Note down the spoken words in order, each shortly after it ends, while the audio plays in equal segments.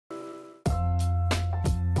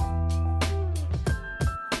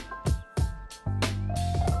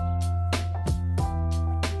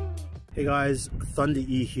Hey guys, Thunder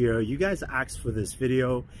E here. You guys asked for this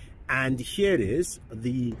video and here it is,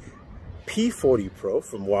 the P40 Pro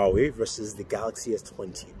from Huawei versus the Galaxy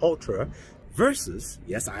S20 Ultra versus,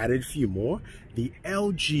 yes, I added a few more, the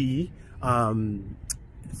LG V60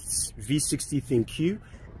 ThinQ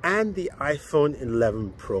and the iPhone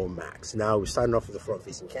 11 Pro Max. Now we're starting off with the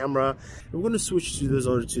front-facing camera. We're going to switch to those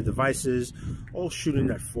other two devices, all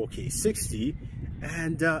shooting at 4K 60,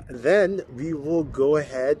 and then we will go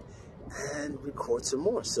ahead and record some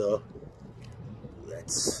more. So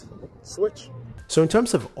let's switch. So in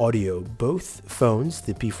terms of audio, both phones,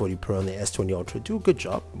 the P40 Pro and the S20 Ultra, do a good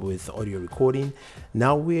job with audio recording.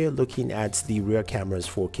 Now we're looking at the rear camera's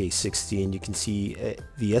 4K 60, and you can see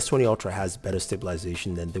the S20 Ultra has better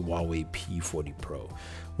stabilization than the Huawei P40 Pro.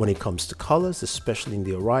 When it comes to colors, especially in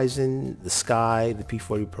the horizon, the sky, the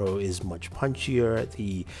P40 Pro is much punchier.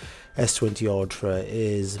 The S20 Ultra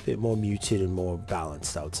is a bit more muted and more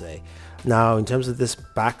balanced, I would say. Now, in terms of this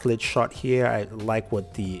backlit shot here, I like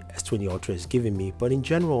what the S20 Ultra is giving me, but in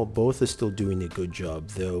general, both are still doing a good job,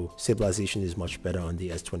 though stabilization is much better on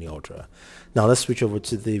the S20 Ultra. Now, let's switch over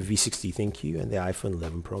to the V60 ThinQ and the iPhone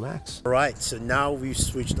 11 Pro Max. All right, so now we've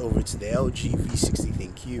switched over to the LG V60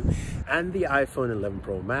 ThinQ and the iPhone 11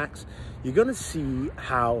 Pro Max. You're going to see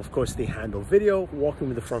how, of course, they handle video, walking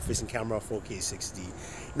with the front-facing camera 4K 60.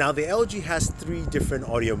 Now, the LG has 3 different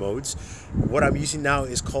audio modes. What I'm using now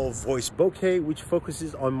is called Voice Bokeh, which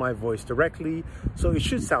focuses on my voice directly, so it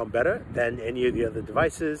should sound better than any of the other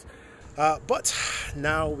devices. But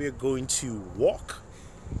now we're going to walk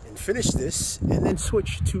and finish this and then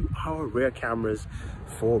switch to our rear cameras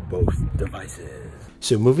for both devices.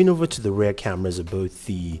 So moving over to the rear cameras of both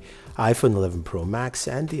the iPhone 11 Pro Max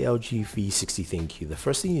and the LG V60 ThinQ, the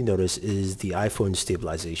first thing you notice is the iPhone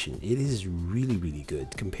stabilization. It is really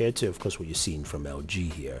good compared to, of course, what you're seeing from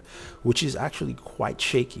LG here, which is actually quite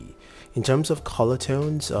shaky. In terms of color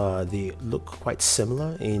tones, they look quite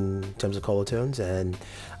similar in terms of color tones and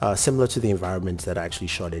similar to the environment that I actually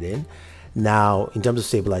shot it in. Now, in terms of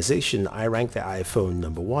stabilization, I rank the iPhone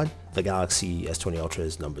number 1, the Galaxy S20 Ultra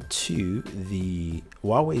is number 2, the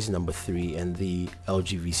Huawei is number 3, and the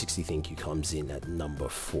LG V60 ThinQ comes in at number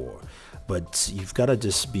 4. But you've got to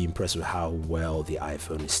just be impressed with how well the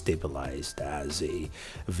iPhone is stabilized as a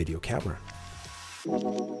video camera.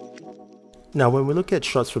 Now, when we look at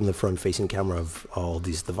shots from the front-facing camera of all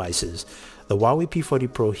these devices, the Huawei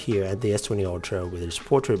P40 Pro here and the S20 Ultra with its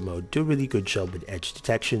portrait mode do a really good job with edge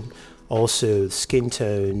detection. Also, skin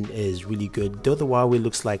tone is really good. Though the Huawei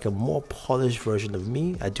looks like a more polished version of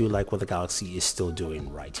me, I do like what the Galaxy is still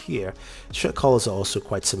doing right here. Shirt colors are also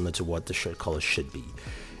quite similar to what the shirt colors should be.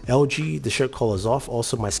 LG, the shirt color is off.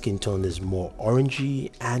 Also, my skin tone is more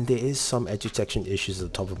orangey, and there is some edge detection issues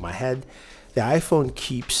at the top of my head. The iPhone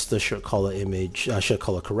keeps the shirt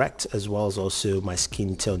color correct, as well as also my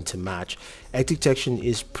skin tone to match. Edge detection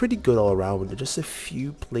is pretty good all around, with just a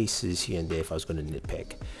few places here and there if I was going to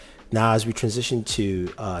nitpick. Now, as we transition to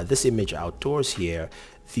this image outdoors here,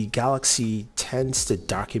 the Galaxy tends to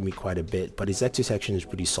darken me quite a bit, but its edge detection is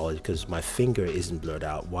pretty solid because my finger isn't blurred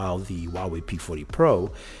out, while the Huawei P40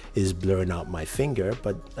 Pro is blurring out my finger,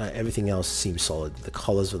 but everything else seems solid. The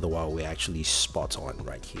colors of the Huawei actually spot on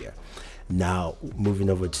right here. Now, moving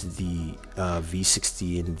over to the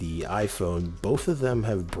V60 and the iPhone, both of them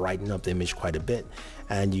have brightened up the image quite a bit,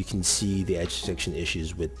 and you can see the edge detection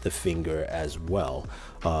issues with the finger as well.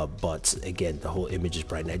 But again, the whole image is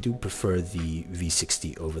bright, and I do prefer the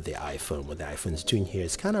V60 over the iPhone. What the iPhone is doing here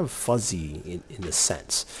is kind of fuzzy in a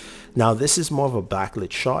sense. Now, this is more of a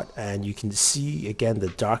backlit shot, and you can see again the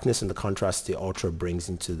darkness and the contrast the Ultra brings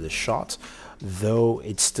into the shot, though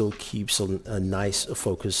it still keeps a nice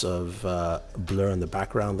focus of blur in the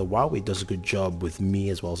background. The Huawei does a good job with me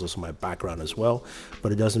as well as also my background as well,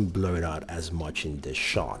 but it doesn't blur it out as much in this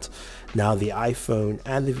shot. Now, the iPhone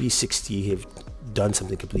and the V60 have done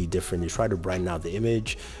something completely different. They try to brighten out the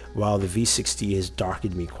image, while the V60 has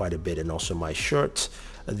darkened me quite a bit, and also my shirt.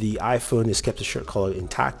 The iPhone has kept the shirt color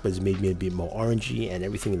intact, but it's made me a bit more orangey, and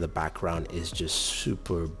everything in the background is just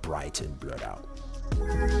super bright and blurred out.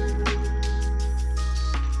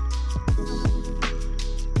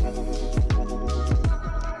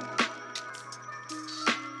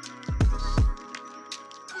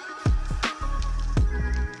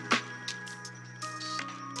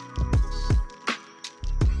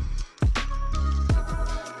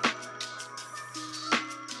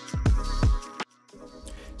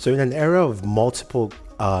 So in an era of multiple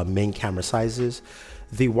main camera sizes,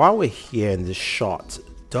 the Huawei here in this shot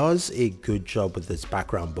does a good job with its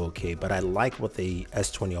background bokeh, but I like what the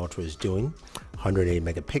S20 Ultra is doing. 108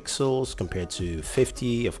 megapixels compared to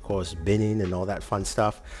 50, of course, binning and all that fun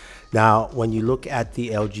stuff. Now, when you look at the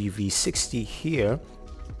LG V60 here,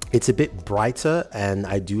 it's a bit brighter, and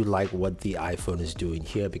I do like what the iPhone is doing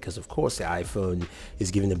here, because of course the iPhone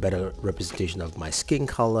is giving a better representation of my skin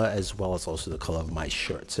color as well as also the color of my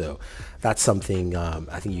shirt. So that's something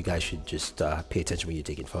I think you guys should just pay attention when you're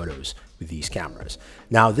taking photos with these cameras.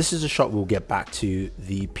 Now, this is a shot we'll get back to.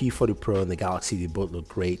 The P40 Pro and the Galaxy, they both look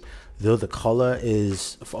great, though the color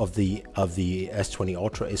is of the S20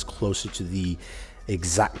 Ultra is closer to the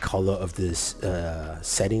exact color of this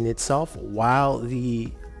setting itself, while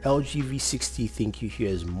the LG V60 ThinQ here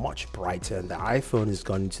is much brighter, and the iPhone has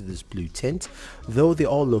gone into this blue tint, though they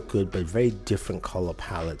all look good, but very different color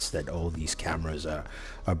palettes that all these cameras are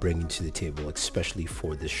bringing to the table, especially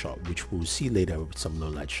for this shot, which we'll see later with some low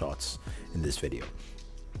light shots in this video.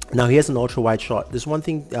 Now, here's an ultra wide shot. There's one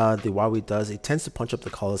thing the Huawei does, it tends to punch up the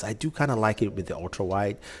colors. I do kind of like it with the ultra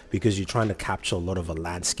wide because you're trying to capture a lot of a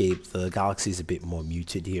landscape. The Galaxy is a bit more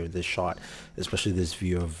muted here in this shot, especially this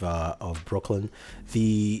view of Brooklyn.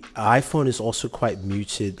 The iPhone is also quite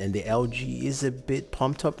muted, and the LG is a bit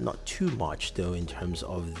pumped up, not too much though in terms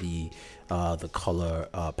of the color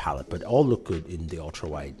palette, but all look good in the ultra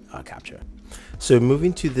wide capture. So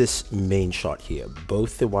moving to this main shot here,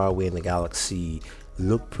 both the Huawei and the Galaxy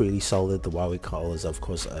look pretty solid. The Huawei colors, of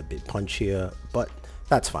course, are a bit punchier, but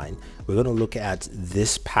that's fine. We're going to look at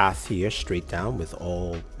this path here straight down with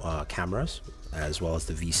all cameras, as well as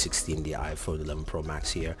the V60 and the iPhone 11 Pro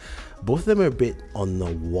Max here. Both of them are a bit on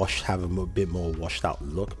the wash, have a bit more washed out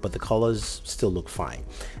look, but the colors still look fine.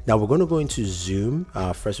 Now we're going to go into zoom.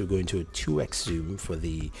 First, we're going to a 2x zoom for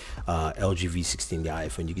the LG V60 and the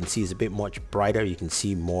iPhone. You can see it's a bit much brighter. You can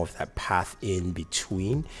see more of that path in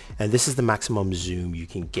between, and this is the maximum zoom you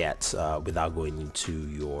can get without going into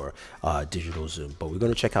your digital zoom. But we're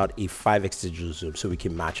going to check out a 5x digital zoom so we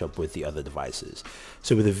can match up with the other devices.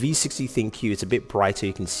 So with the V60 ThinQ, it's a bit brighter.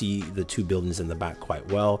 You can see the two buildings in the back quite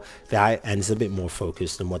well. And it's a bit more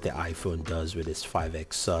focused than what the iPhone does with its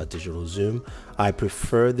 5x digital zoom. I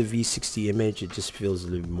prefer the V60 image. It just feels a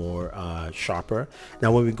little more sharper.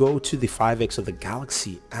 Now, when we go to the 5x of the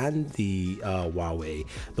Galaxy and the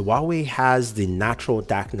Huawei has the natural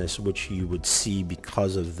darkness, which you would see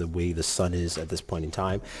because of the way the sun is at this point in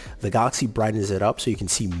time. The Galaxy brightens it up so you can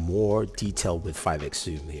see more detail with 5x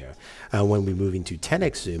zoom here. And when we move into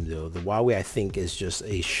 10x zoom though, the Huawei I think is just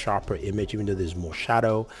a sharper image, even though there's more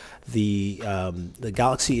shadow. The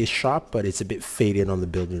Galaxy is sharp, but it's a bit faded on the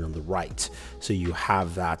building on the right, so you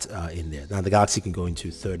have that in there. Now the Galaxy can go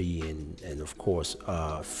into 30 and of course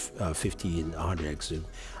 50 and 100x zoom,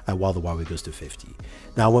 while the Huawei goes to 50.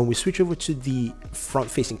 Now when we switch over to the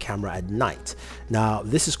front-facing camera at night, now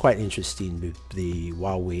this is quite interesting with the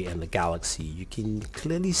Huawei and the Galaxy. You can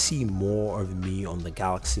clearly see more of me on the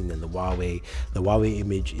Galaxy than the Huawei. The Huawei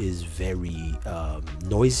image is very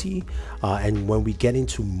noisy, and when we get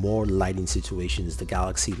into more lighting situations, the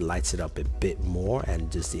Galaxy lights it up a bit more,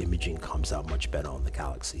 and just the imaging comes out much better on the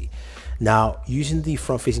Galaxy. Now, using the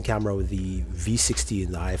front-facing camera with the V60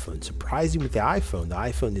 and the iPhone, surprising with the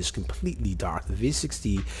iPhone is completely dark. The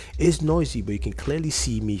V60 is noisy, but you can clearly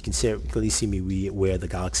see me. You can clearly see me wear the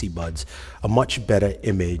Galaxy Buds, a much better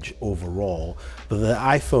image overall. But the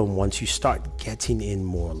iPhone, once you start getting in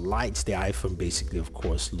more lights, the iPhone basically, of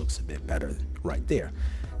course, looks a bit better right there.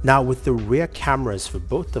 Now with the rear cameras for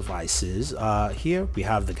both devices, here we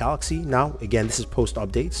have the Galaxy. Now again, this is post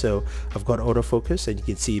update, so I've got autofocus and you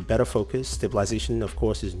can see better focus. Stabilization of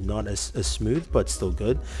course is not as smooth, but still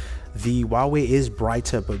good. The Huawei is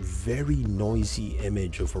brighter but very noisy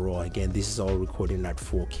image overall. Again, this is all recording at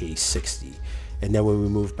 4K 60. And then when we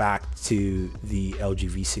move back to the LG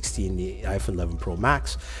V60 and the iPhone 11 Pro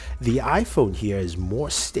Max, the iPhone here is more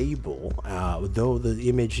stable, though the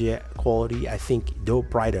image quality, I think, though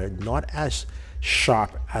brighter, not as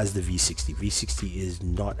sharp as the V60. V60 is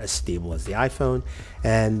not as stable as the iPhone,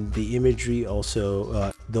 and the imagery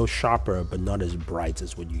also, though sharper, but not as bright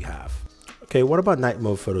as what you have. Okay, what about night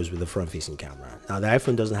mode photos with the front-facing camera? Now the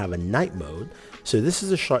iPhone doesn't have a night mode, so this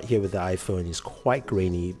is a shot here with the iPhone. It's quite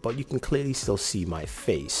grainy, but you can clearly still see my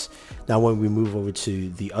face. Now when we move over to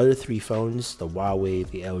the other three phones, the Huawei,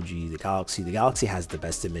 the LG, the Galaxy has the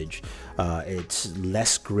best image. It's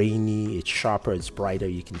less grainy, it's sharper, it's brighter.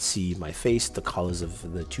 You can see my face, the colors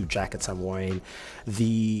of the two jackets I'm wearing.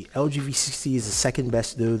 The LG V60 is the second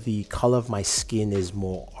best, though the color of my skin is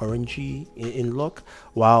more orangey in look,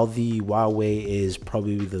 while the Huawei Huawei is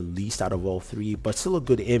probably the least out of all three, but still a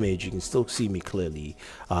good image. You can still see me clearly,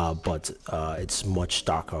 but it's much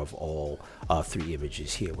darker of all three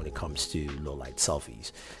images here when it comes to low light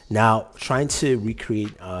selfies. Now, trying to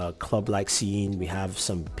recreate a club-like scene, we have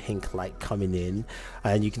some pink light coming in,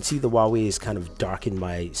 and you can see the Huawei is kind of darkened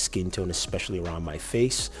my skin tone, especially around my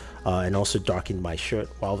face, and also darkened my shirt,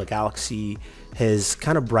 while the Galaxy has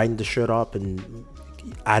kind of brightened the shirt up and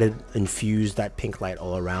infused that pink light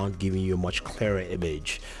all around, giving you a much clearer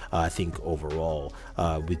image, I think, overall,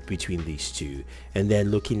 between these two. And then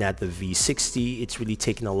looking at the V60, it's really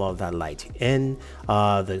taking a lot of that light in.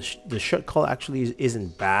 The shirt color actually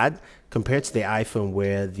isn't bad compared to the iPhone,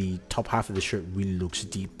 where the top half of the shirt really looks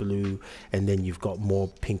deep blue, and then you've got more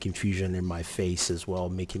pink infusion in my face as well,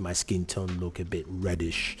 making my skin tone look a bit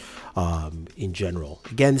reddish in general.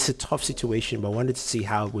 Again, it's a tough situation, but I wanted to see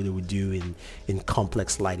how it would do in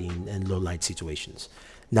complex lighting and low light situations.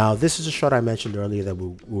 Now, this is a shot I mentioned earlier that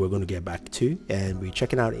we were going to get back to, and we're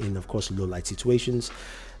checking out in, of course, low light situations.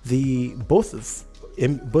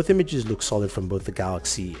 Both images look solid from both the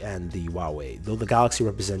Galaxy and the Huawei, though the Galaxy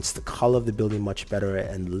represents the color of the building much better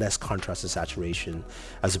and less contrast and saturation,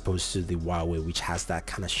 as opposed to the Huawei, which has that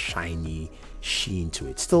kind of shiny sheen to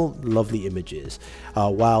it. Still lovely images,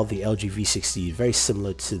 while the LG V60 is very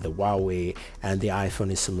similar to the Huawei, and the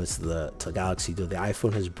iPhone is similar to the Galaxy, though the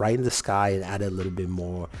iPhone has brightened the sky and added a little bit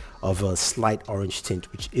more of a slight orange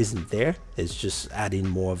tint, which isn't there. It's just adding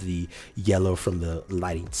more of the yellow from the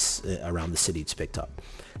lighting around the city it's picked up.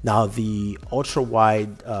 Now, the ultra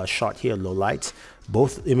wide shot here, low light,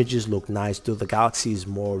 both images look nice, though the Galaxy is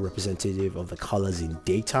more representative of the colors in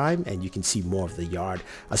daytime, and you can see more of the yard,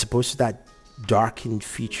 as opposed to that darkened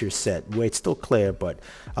feature set where it's still clear, but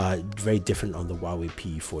very different on the Huawei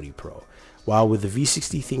P40 Pro. While with the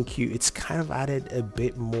V60 ThinQ, it's kind of added a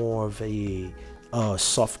bit more of a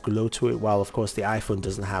soft glow to it, while of course the iPhone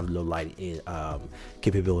doesn't have low light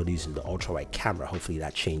capabilities in the ultra wide camera. Hopefully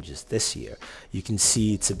that changes this year. You can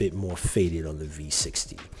see it's a bit more faded on the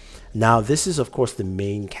V60. Now, this is of course the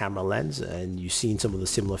main camera lens, and you've seen some of the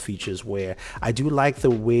similar features where I do like the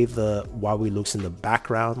way the Huawei looks in the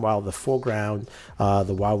background, while the foreground,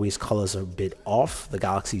 the Huawei's colors are a bit off. The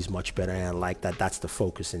Galaxy is much better, and I like that that's the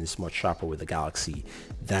focus, and it's much sharper with the Galaxy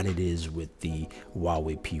than it is with the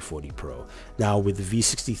Huawei P40 Pro. Now, with the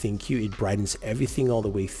V60 ThinQ, it brightens everything all the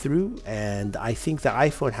way through, and I think the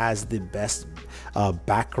iPhone has the best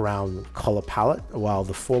background color palette, while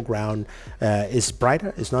the foreground is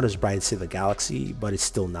brighter. It's not as bright as say the Galaxy, but it's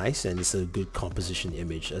still nice, and it's a good composition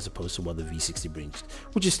image as opposed to what the V60 brings,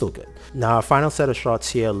 which is still good. Now, our final set of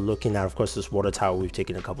shots here, looking at, of course, this water tower we've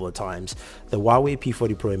taken a couple of times. The Huawei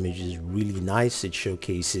P40 Pro image is really nice. It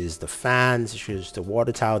showcases the fans, it shows the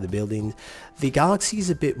water tower, the building. The Galaxy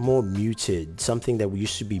is a bit more muted, something that we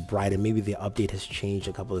used to be bright, and maybe the update has changed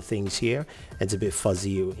a couple of things here. It's a bit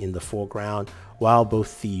fuzzy in the foreground, while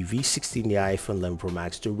both the V60 and the iPhone 11 Pro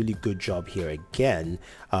Max do a really good job here again,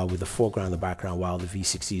 with the foreground and the background, while the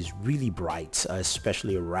V60 is really bright,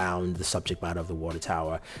 especially around the subject matter of the water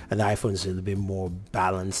tower, and the iPhone is a little bit more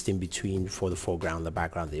balanced in between for the foreground and the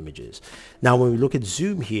background of the images. Now, when we look at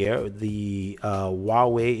zoom here, the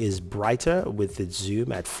Huawei is brighter with its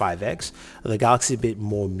zoom at 5x. The Galaxy a bit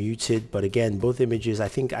more muted, but again, both images, I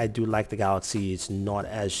think I do like the Galaxy. It's not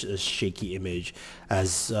as a shaky image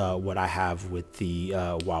as what I have with the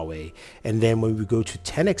Huawei. And then when we go to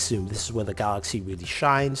 10x zoom, this is where the Galaxy really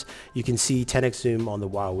shines. You can see 10x zoom on the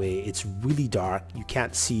Huawei, it's really dark. You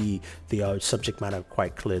can't see the subject matter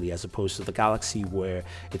quite clearly, as opposed to the Galaxy where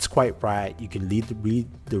it's quite bright. You can read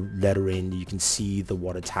the lettering, you can see the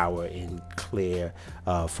water tower in clear,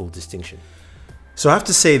 full distinction. So I have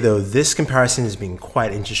to say though, this comparison has been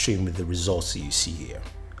quite interesting with the results that you see here.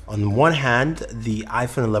 On one hand, the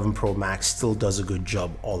iPhone 11 Pro Max still does a good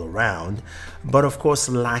job all around, but of course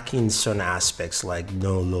lacking certain aspects like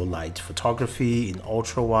no low light photography in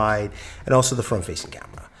ultra wide, and also the front facing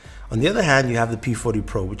camera. On the other hand, you have the P40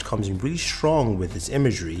 Pro, which comes in really strong with its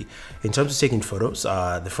imagery. In terms of taking photos,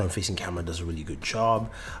 the front-facing camera does a really good job.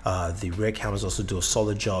 The rear cameras also do a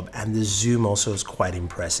solid job, and the zoom also is quite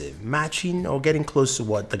impressive, matching or getting close to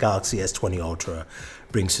what the Galaxy S20 Ulta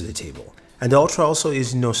brings to the table. And the Ultra also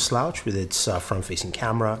is no slouch with its front-facing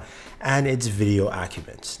camera and its video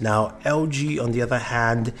acumen. Now, LG, on the other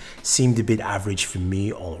hand, seemed a bit average for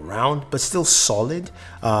me all around, but still solid,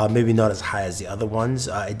 maybe not as high as the other ones.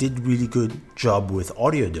 It did really good job with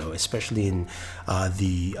audio though, especially in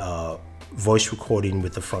the voice recording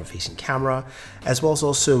with the front-facing camera, as well as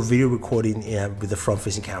also video recording with the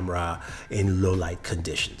front-facing camera in low-light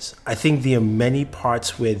conditions. I think there are many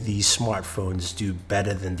parts where these smartphones do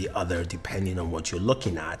better than the other depending on what you're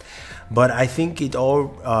looking at, but I think it all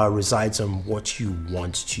resides on what you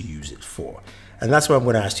want to use it for. And that's what I'm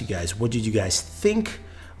going to ask you guys. What did you guys think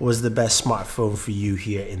was the best smartphone for you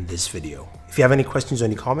here in this video? If you have any questions or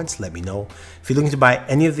any comments, let me know. If you're looking to buy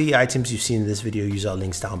any of the items you've seen in this video, use our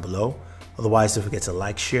links down below. Otherwise, don't forget to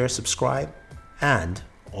like, share, subscribe, and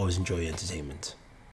always enjoy your entertainment.